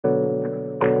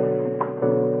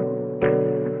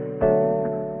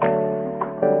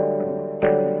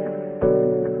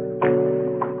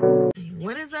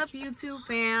YouTube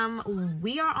fam?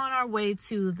 We are on our way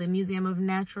to the Museum of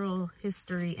Natural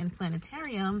History and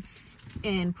Planetarium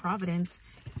in Providence.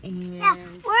 And yeah,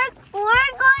 we're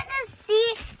going to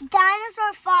see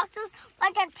dinosaur fossils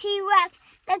like a T-Rex,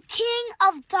 the king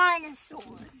of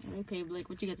dinosaurs. Okay, Blake,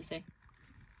 what you got to say?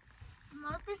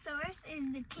 Mosasaurus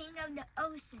is the king of the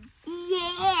ocean.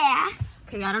 Yeah.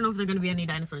 Okay, I don't know if there are going to be any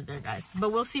dinosaurs there, guys.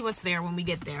 But we'll see what's there when we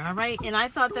get there, all right? And I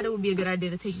thought that it would be a good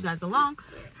idea to take you guys along.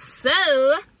 So,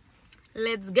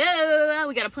 let's go.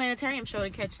 We got a planetarium show to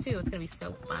catch, too. It's going to be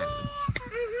so fun.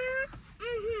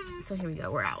 So, here we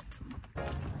go. We're out.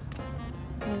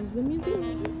 There's the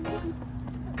museum.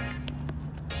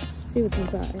 See what's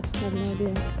inside. I have no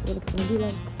idea what it's going to be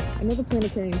like. I know the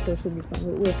planetarium show should be fun,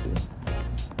 but we'll see.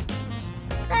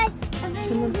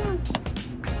 Come on.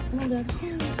 Come on, Dad.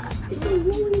 It's a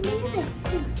woolly mammoth.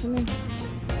 Come on.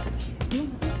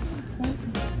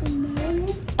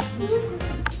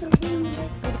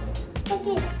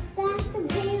 Okay, that's the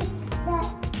bear that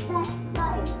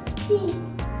got extinct.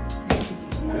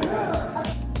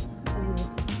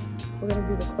 We're gonna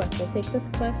do the quest. We'll take this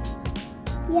quest.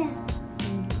 Yeah.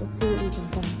 And let's see what we can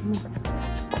find.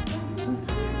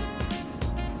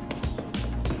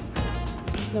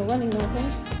 No running, though, okay?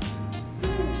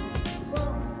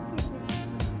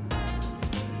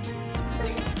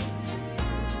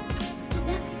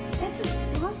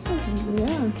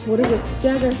 Yeah. What is it?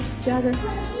 Jagger.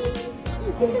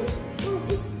 It's a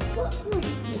footprint.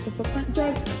 It's a footprint,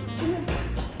 Jag.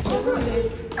 A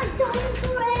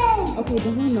dinosaur egg. Okay,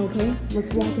 don't run, okay?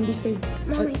 Let's walk and be safe.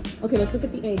 Mommy. Okay, let's look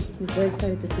at the egg. He's very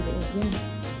excited to see the egg. Yeah.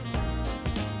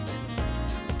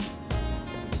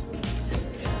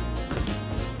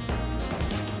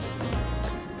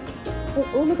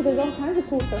 Oh, look, there's all kinds of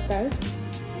cool stuff, guys.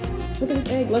 Look at this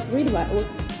egg. Let's read about it. Look,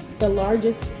 the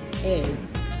largest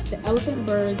eggs. The elephant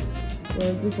birds were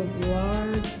a group of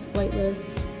large, flightless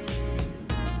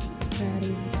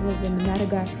fatties which lived in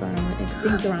Madagascar and went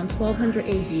extinct around 1200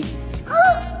 AD.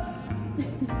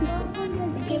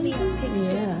 Give me a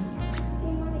picture. Yeah.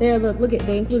 There, look at,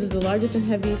 they included the largest and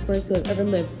heaviest birds who have ever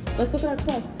lived. Let's look at our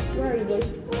quest. Where are you, Blake?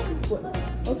 What?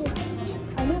 Okay.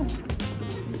 I know.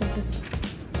 That's just...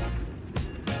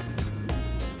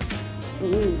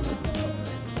 Ooh.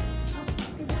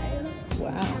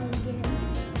 Wow.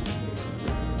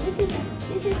 This is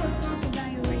a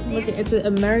crocodile right there. Look, it's an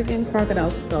American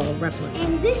crocodile skull replica.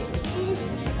 And this is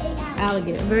an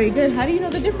Alligator. Very good. How do you know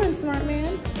the difference, smart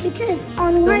man? Because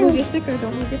on Don't lose your sticker.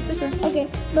 Don't lose your sticker. Okay,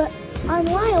 but on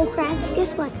Wildcrafts,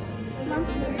 guess what? Mom,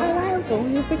 on Don't Wildcrafts,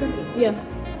 lose your sticker. Yeah.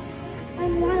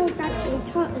 on Wildcrafts,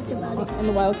 they taught us about it. On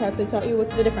the Wildcats, they taught you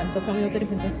what's the difference. So tell me what the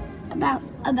difference is.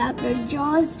 About their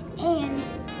jaws and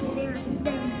their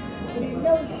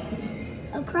nose.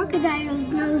 A crocodile's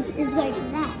nose is like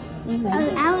that. An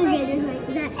alligator's like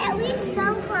that. At least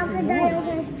some crocodiles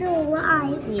are still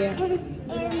alive. Yeah.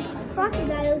 And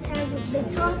crocodiles have the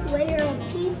top layer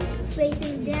of teeth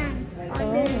facing down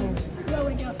on the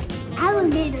lower jaw.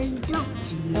 Alligators don't.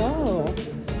 Oh.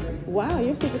 Wow,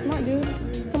 you're super smart, dude.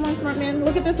 Come on, smart man.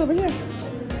 Look at this over here.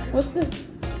 What's this?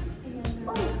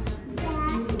 Oh,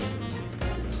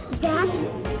 that.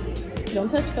 Don't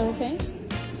touch though, okay?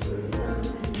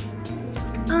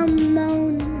 I'm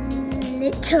on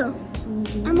it too.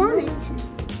 I'm on it.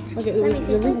 Okay, Let me you're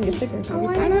take losing it. your sticker. Can we I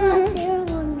sign know it? up there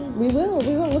on me. We will.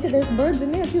 Look at, there's birds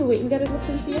in there too. Wait, we gotta look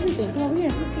and see everything. Come over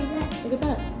here. Look at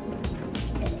that.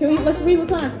 Let's read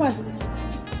what's on our quest.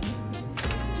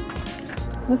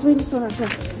 Let's read what's on our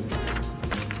quest.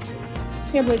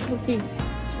 Here, Blake, let's see.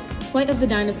 Flight of the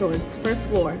dinosaurs. First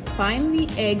floor. Find the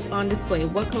eggs on display.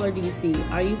 What color do you see?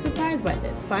 Are you surprised by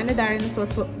this? Find a dinosaur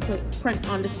footprint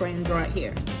on display and draw it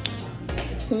here.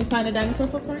 Can we find a dinosaur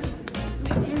footprint?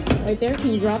 Right there?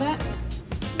 Can you draw that?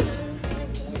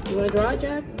 You want to draw it,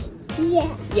 Jack?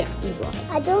 Yeah. Yeah, you draw it.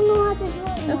 I don't know how to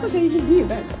draw it. That's okay, you just do your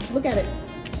best. Look at it.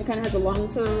 It kind of has a long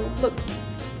toe. Look.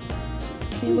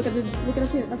 Can you look up here?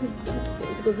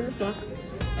 It goes in this box.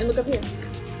 And look up here.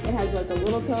 It has like a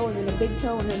little toe and then a big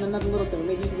toe and then another little toe.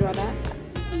 Maybe you can draw that.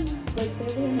 Like, stay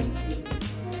over here.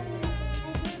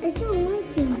 I don't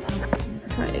like them.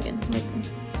 Try it again. Right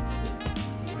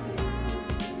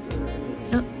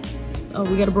there. Oh,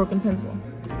 we got a broken pencil.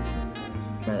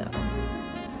 Try that one.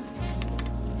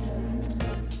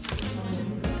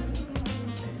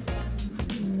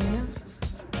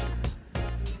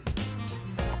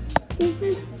 This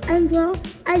is I draw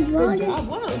Good it. job.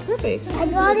 Wow, perfect. I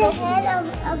draw the head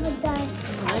of a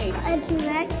Nice. a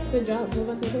T-Rex. Good job. Move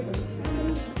on to the paper.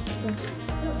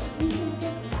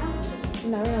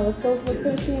 Now, let's go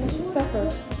see stuff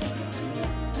first.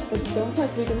 But don't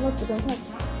touch. We can look, but don't touch.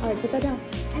 All right, put that down.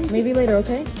 Maybe later,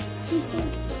 okay? She said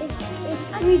it's It's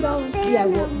 $3. Yeah,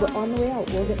 we're on the way out.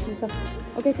 We'll get some stuff.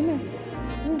 Okay, come here.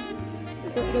 Come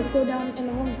here. Let's go down in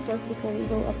the room first before we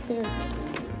go upstairs.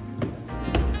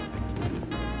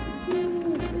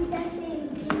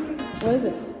 What is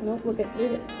it? Nope, read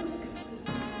it.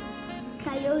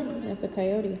 Coyotes. That's a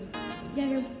coyote.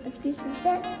 Excuse me.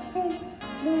 They're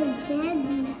dead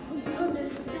now. Oh, they're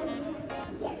still there.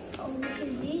 Yes. Oh, look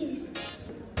at these.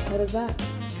 What is that?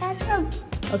 That's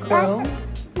A crow?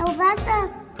 That's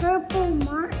a purple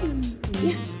martin.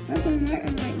 Yeah, purple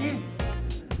martin right there.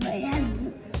 But it has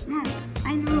blue.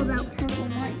 I know about purple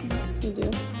martins. You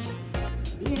do?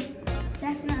 Yeah,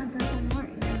 that's not a purple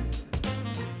martin.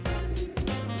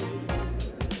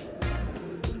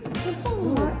 Purple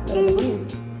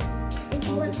martins is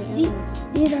what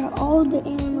these are all the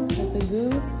animals. That's a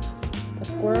goose, a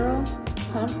squirrel,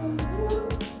 Purple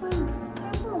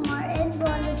martins go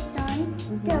in the sun.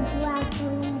 They're black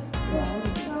and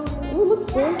ooh,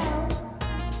 look, boys.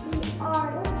 they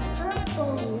are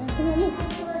purple. Come on, look.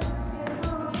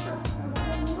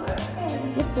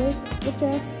 Look, boys. Look,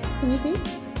 Jack. Can you see?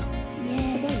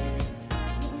 Yes.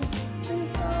 We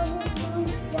saw this one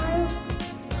wild.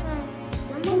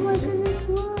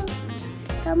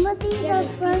 Some of these are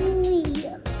friendly.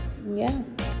 Yeah.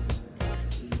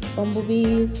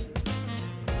 Bumblebees.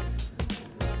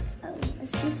 Oh,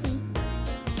 excuse me.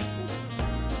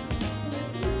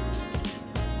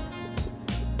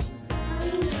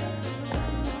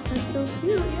 That's so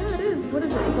cute. Yeah, it is. What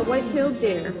is it? It's a white-tailed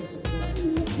deer.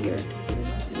 Deer.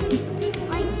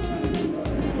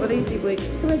 What do you see, Blake?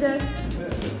 Come here, Dad.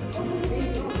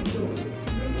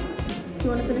 Do you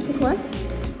want to finish the quest?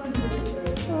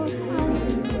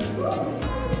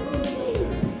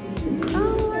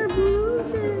 Oh, our blue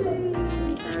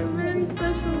jays. Our very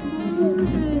special blue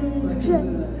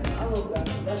jays.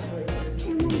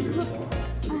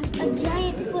 A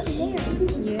giant foot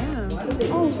hare. Yeah.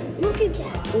 Oh, look at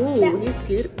that. Oh, he's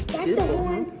beautiful. That's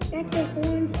a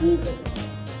horned eagle.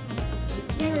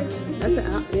 That's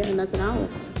an owl. Yeah, and that's an owl.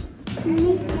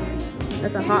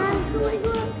 That's a hawk. Can we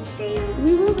go upstairs?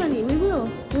 We will, honey. We will.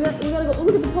 We gotta go. Oh,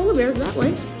 look at the polar bears that way.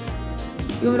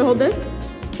 You want me to hold this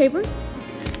paper?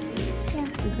 Yeah.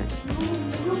 Okay.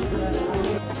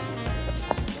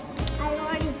 I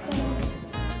already saw.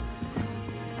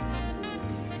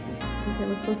 Okay,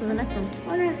 let's go to the next one.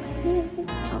 Okay.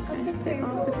 Okay. Take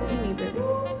all the pictures you need, baby.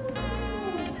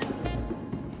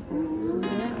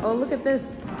 Yeah. Oh, look at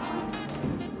this.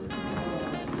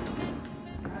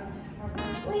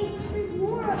 Wait, there's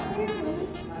more up there, Lily.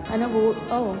 I know, but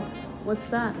oh, what's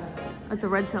that? That's a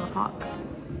red-tailed hawk.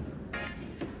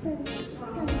 Dun,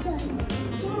 dun.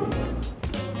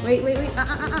 Wait.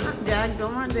 Jag,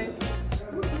 don't run, babe.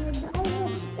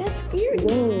 Oh, that scared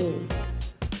me. Whoa.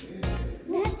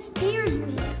 That scared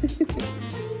me.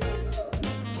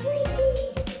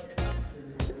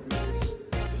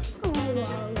 Oh,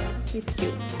 wow. He's cute.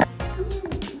 These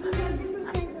are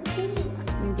different kinds of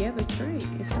penguins. Yeah, that's right.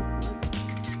 It's just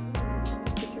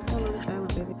put your phone on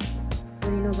silent, baby. What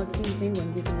do you know about king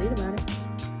penguins? You can read about it.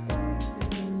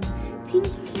 Pink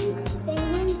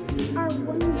penguins are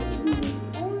one of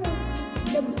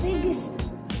the biggest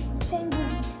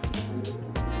penguins.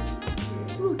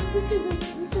 Look, this is a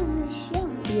shell.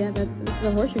 Yeah, this is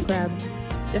a horseshoe crab.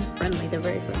 They're friendly. They're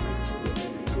very friendly.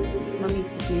 Mom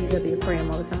used to see these at the aquarium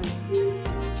all the time.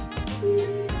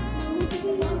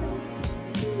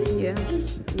 Yeah.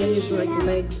 Yeah, he's like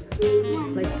legs,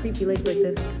 like creepy legs like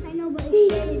this. I know, but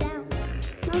it shed it out.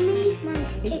 Mommy, Yeah.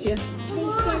 they shed it.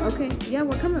 Okay. Yeah,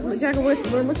 we're coming. Jagger,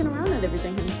 we're looking around at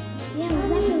everything, honey. Yeah, it's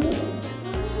definitely.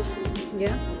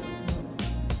 Yeah.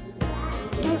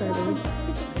 Sorry, baby.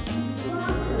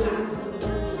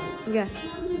 Yes.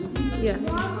 Yeah.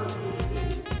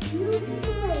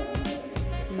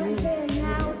 But they're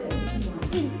now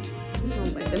extinct.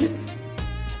 Oh my goodness.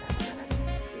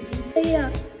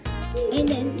 Yeah. And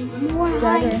then more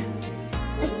Jagger. high.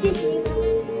 Excuse me.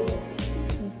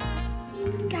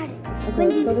 Got it. Okay,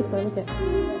 let's go this way. Look at.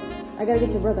 I gotta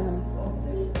get your brother, honey.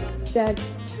 Jag,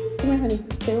 come here, honey.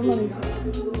 Stay with mommy.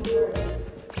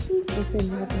 Listen,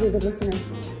 you have to be a good listener.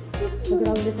 Look at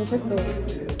all the different crystals.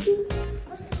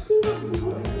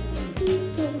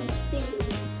 So much things.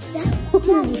 So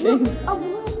many things. A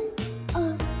blue.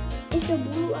 It's a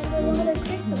blue underwater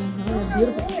crystal. Those are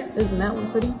Beautiful. rare. Isn't that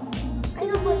one pretty? I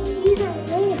know, but these are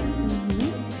rare.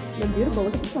 They're beautiful.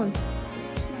 Look at this one.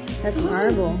 That's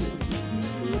marble.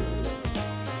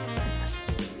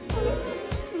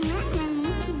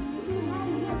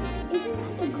 Isn't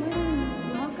that the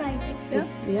green rock I picked up?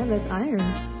 Yeah, that's iron.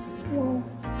 Whoa.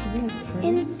 Yeah,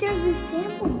 And there's a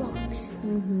sample box.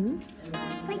 mm-hmm.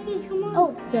 Mikey, come on.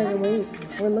 Oh, Jagger, wait.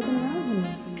 We're looking around,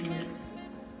 honey.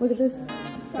 Look at this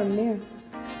from near.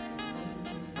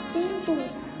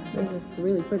 Samples. This is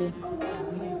really pretty. Oh, 1,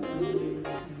 2, 3.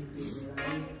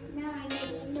 Now I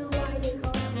know why they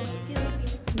call it 1,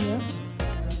 2. Yeah.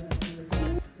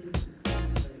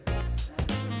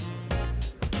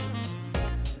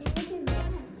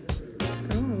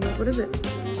 Oh, what is it?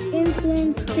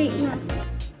 Insulin statement.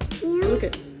 Look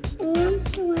at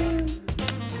Insulin.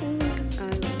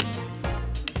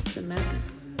 the magnet.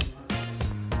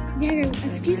 There,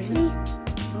 excuse me.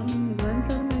 Oh, let me try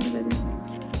the magnet, baby.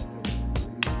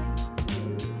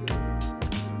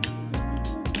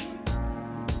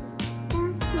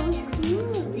 That's so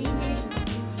cool. Stay there.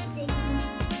 Stay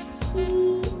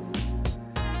tuned.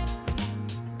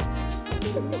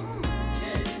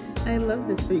 I love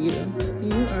this for you.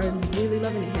 You are really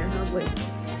loving it here, huh, Blake?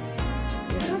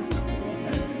 Yeah.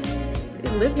 If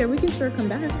you live here, we can sure come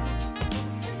back.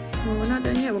 Well, we're not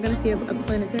done yet. We're gonna see a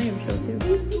planetarium show too.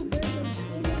 These two birds are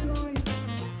standing on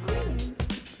iron.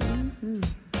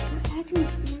 They're actually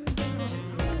standing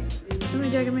on iron. Come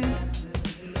here, Jacob, man.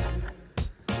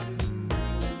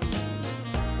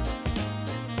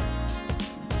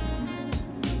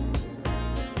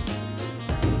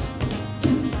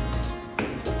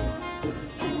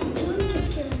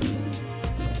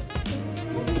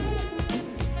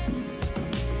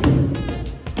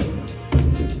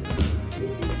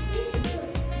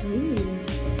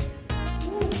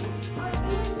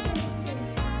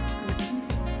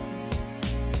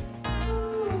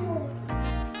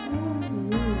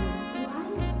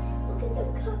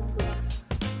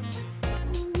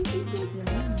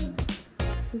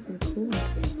 Super cool.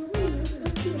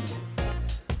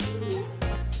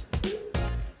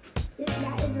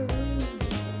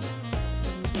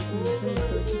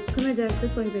 Come here, Jack.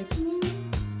 This way, babe.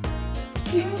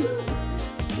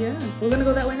 Yeah. We're gonna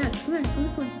go that way next. Come here. Come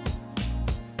this way.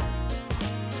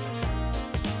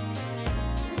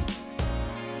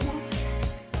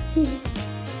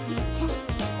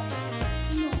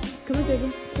 Come here,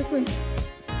 Jacob. This way.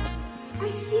 I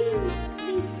see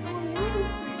these wild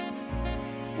cranes.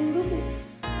 And look at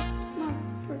Mom,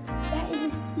 that is a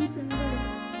sleeping bird.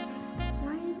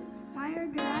 Why are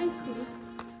their eyes closed?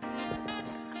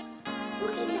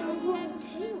 Look at that long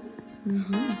tail.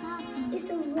 It's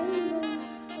a rainbow.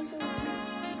 Look at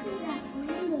that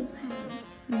rainbow pattern.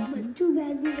 But too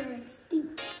bad these are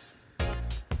extinct.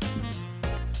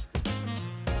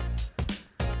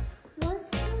 What's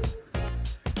the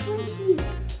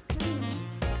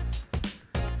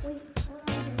wait, hold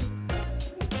on.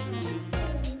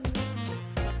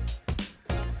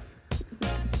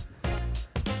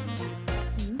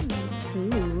 Ooh,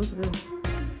 look at this.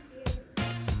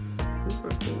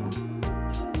 Super cool.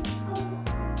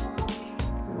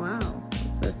 Wow.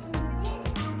 What's this?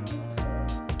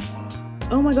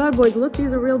 Oh my god, boys, look,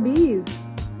 these are real bees.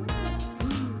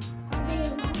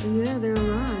 Yeah, they're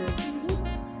alive.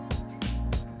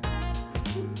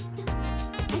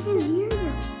 I can hear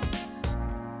them.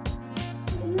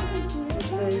 It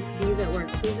says bees at work.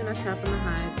 Bees in a trap in the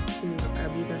hive to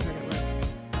bees are hard at work.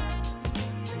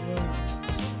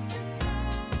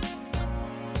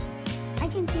 I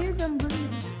can hear them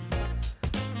buzzing.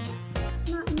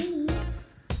 Not me.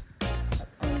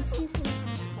 Oh, excuse me.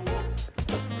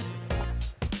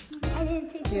 I didn't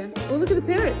take Yeah. Oh, look at the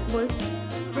parrots, boys.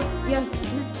 Yeah.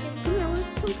 Come here,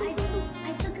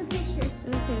 I took a picture.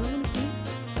 Okay, let me see.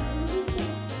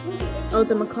 Look at this. Oh,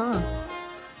 it's a macaw.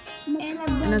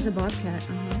 And And that's a bobcat.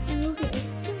 And look at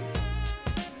this.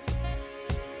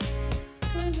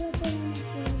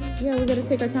 Yeah, we gotta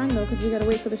take our time though, because we gotta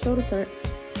wait for the show to start.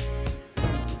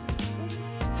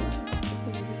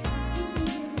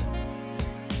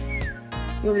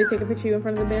 You want me to take a picture of you in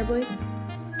front of the bear, Blake?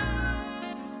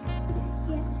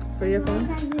 Yeah. For your phone?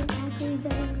 Sometimes it actually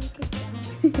doesn't make it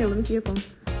sound. Here, let me see your phone.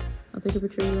 I'll take a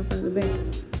picture of you in front of the bear. On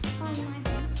my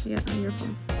phone. Yeah, on your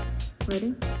phone.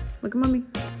 Ready? Look at mommy.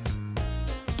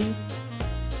 Cheese.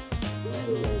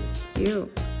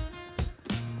 Cute.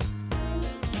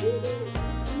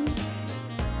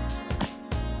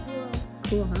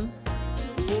 Cool, huh?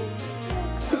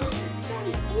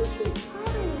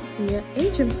 Yeah,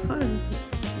 ancient pottery.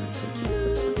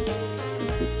 So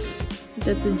cute.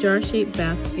 That's a jar-shaped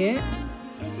basket.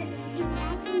 It's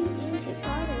actually ancient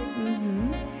pottery. I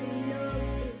love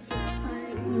ancient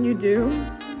pottery. You do?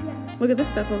 Yeah. Look at this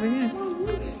stuff over here. Oh,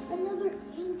 look, another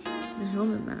ancient. The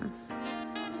helmet mask.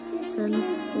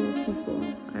 Sinful people.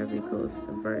 Ivory Coast.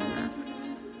 The bird mask.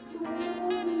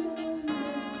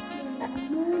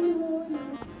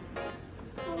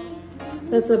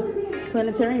 That's a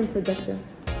planetarium projector.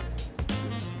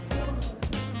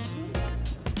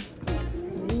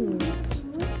 Ooh.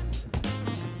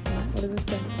 What does it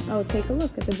say? So take a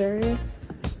look at the various.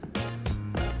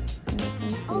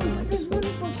 Oh, there's one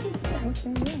for kids side.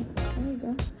 Okay, yeah. There you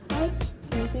go. Right?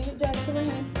 Can you see it, Jack? Come on,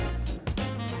 honey.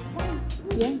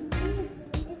 Yeah.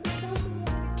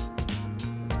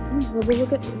 We'll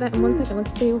look at that in 1 second.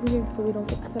 Let's stay over here so we don't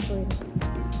get separated.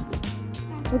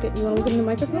 Look at, you want to look in the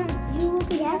microscope? You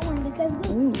look at that one because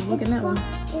Ooh, look at that one.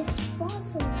 It's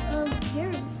fossil of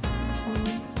germs.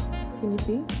 Can you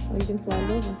see? Or you can slide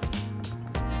it over.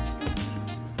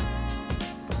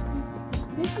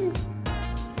 This is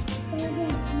 17.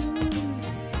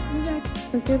 These are.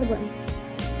 Press the other button.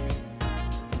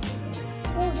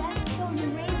 Oh, that shows a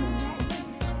rainbow.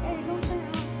 That don't turn it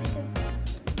off because.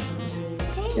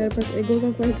 Hey. You gotta press it. It goes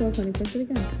off by itself, honey. Press it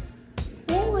again.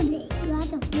 Hold it. You have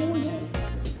to hold it.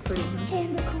 Pretty, huh? And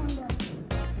the condom.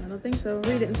 I don't think so.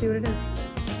 Read it and see what it is.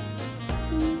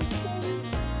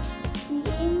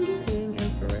 Seeing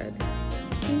infrared.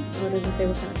 Oh, it doesn't say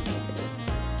what kind of snake it is.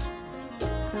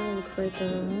 Kind of looks like a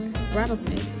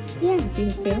rattlesnake. Yeah. You see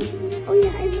his tail? Oh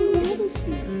yeah, it's a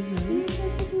rattlesnake.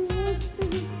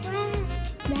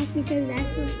 That's because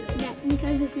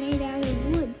because it's made out of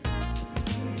wood.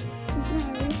 It's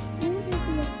not real. I think this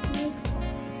is a snake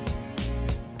fossil.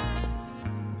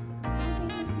 I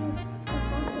think this is a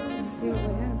fossil. Let's see what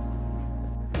we have.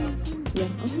 Yeah.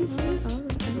 Okay,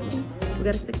 sure. We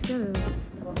gotta stick together.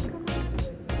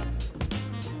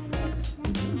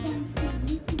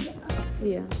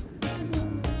 Yeah.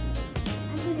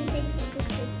 I'm gonna take some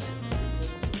pictures.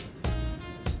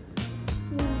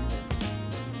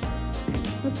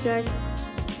 Look, Jack.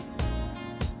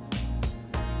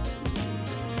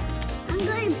 I'm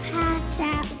going to pass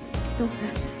out. Don't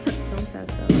pass. Don't pass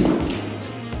out.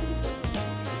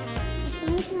 When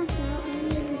I pass out, I'm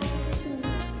going to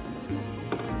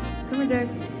Come here, Jack.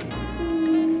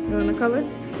 You want a color?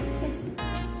 Yes.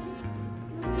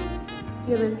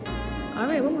 Yeah, baby. All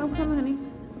right, well, come on, honey.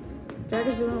 Jack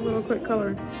is doing a little quick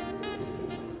color.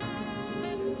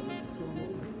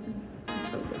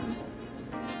 So good.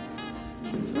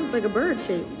 Looks like a bird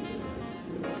shape.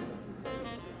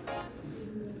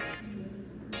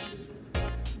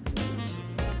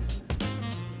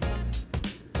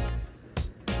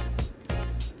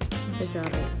 Good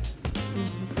job, baby.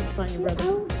 Let's go find your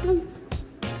brother.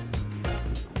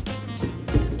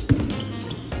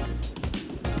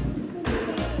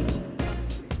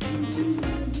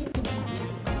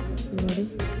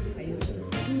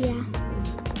 Yeah.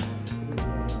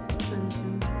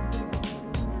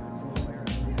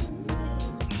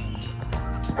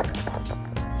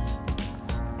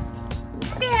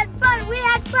 We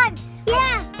had fun.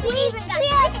 Yeah. We even got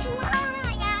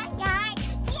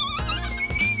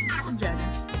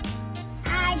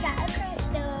I got a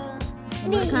crystal.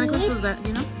 What kind of crystal is that? Do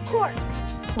you know? Quartz.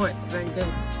 Quartz. Very good.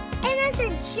 And there's a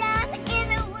gem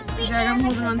and a ruby. Jag, I'm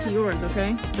holding on to yours,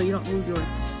 okay? So you don't lose yours.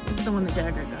 This is the one that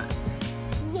Jagger got.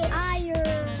 Yeah.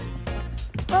 Iron.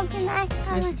 Well, can I?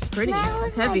 It's pretty.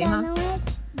 It's heavy, huh?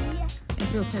 Yeah. It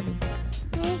feels heavy.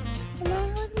 Can I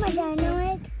hold my dino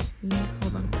egg? Yeah,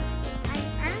 hold on.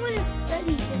 I'm going to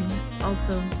study this.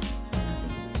 Also,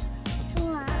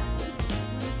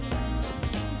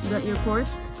 you got your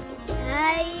quartz?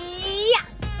 Yeah.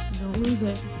 Don't lose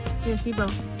it. Here,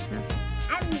 seatbelt. Here.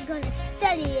 I'm going to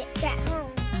study it at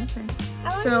home. Okay.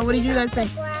 So, what did you guys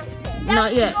think?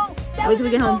 Not yet. Wait till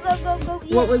we get home. Go.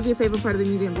 Yes. What was your favorite part of the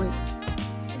museum, Blake?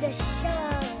 The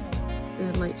show.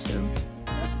 The light show.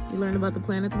 You learned about the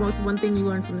planets. What's one thing you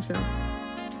learned from the show?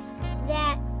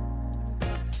 That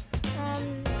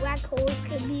black holes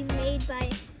could be made by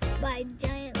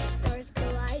giant stars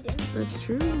colliding. That's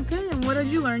true. Okay. And what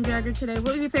did you learn, Jagger, today?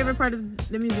 What was your favorite part of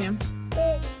the museum?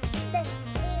 The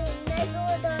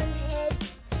megalodon head.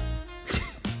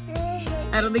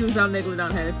 I don't think we saw a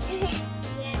megalodon head.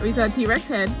 Yeah. We saw a T-Rex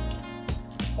head.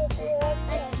 The T-Rex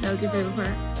head. That was your favorite part?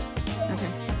 Yeah.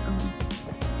 Okay, let's go home.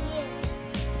 Yeah.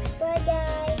 Bye,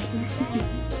 guys.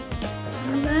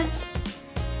 Bye.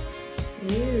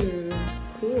 Ew,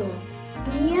 cool.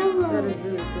 Yellow. That is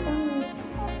really cool.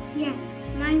 Yes,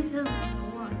 mine fell in the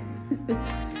water.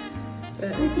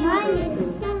 That Mine is so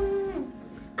cool. sun.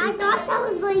 I thought that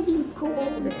was going to be cool.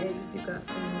 The eggs you got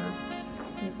from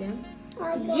the museum? I Oh,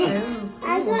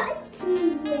 got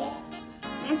T-Rex.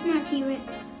 That's not T-Rex.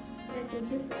 That's a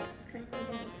different kind of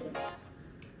dinosaur.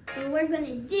 And we're going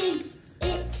to dig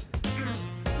it out.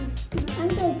 I'm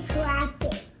going to trap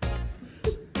it.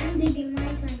 I'm digging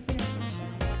my triceratops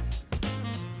out.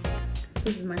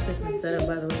 This is my Christmas setup,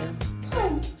 by the way.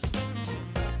 Punch.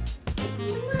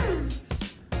 Smash.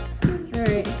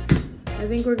 Alright, I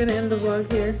think we're gonna end the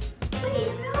vlog here. Wait,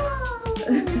 no.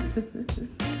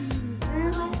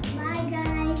 Bye,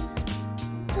 guys.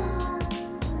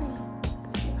 Bye.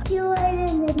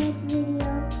 the next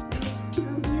video.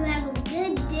 Hope you have a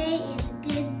good day and a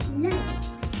good night.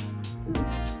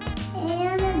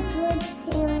 And a good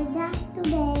pterodactyl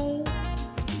day.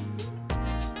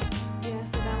 Yeah,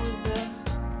 so that was the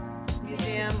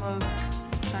Museum of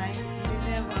Science,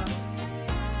 Museum of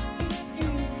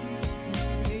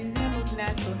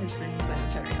Natural History and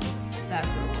Planetarium. That's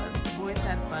what it was. The boys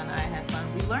had fun, I had fun.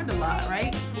 We learned a lot,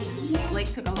 right?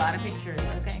 Blake took a lot of pictures,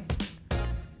 okay?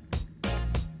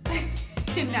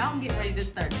 And now I'm getting ready to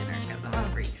start dinner because I'm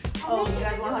hungry. Oh, you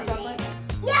guys want hot chocolate?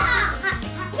 Yeah!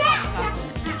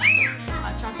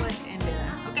 Hot chocolate and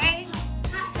dinner, okay?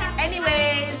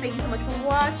 Anyways, thank you so much for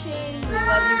watching. We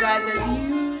love you guys as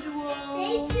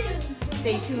usual.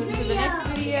 Stay tuned for the next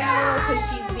video because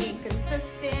she's being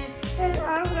consistent.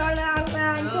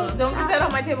 Don't get that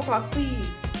on my tablecloth,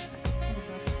 please.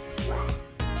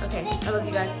 Okay, I love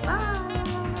you guys. Bye.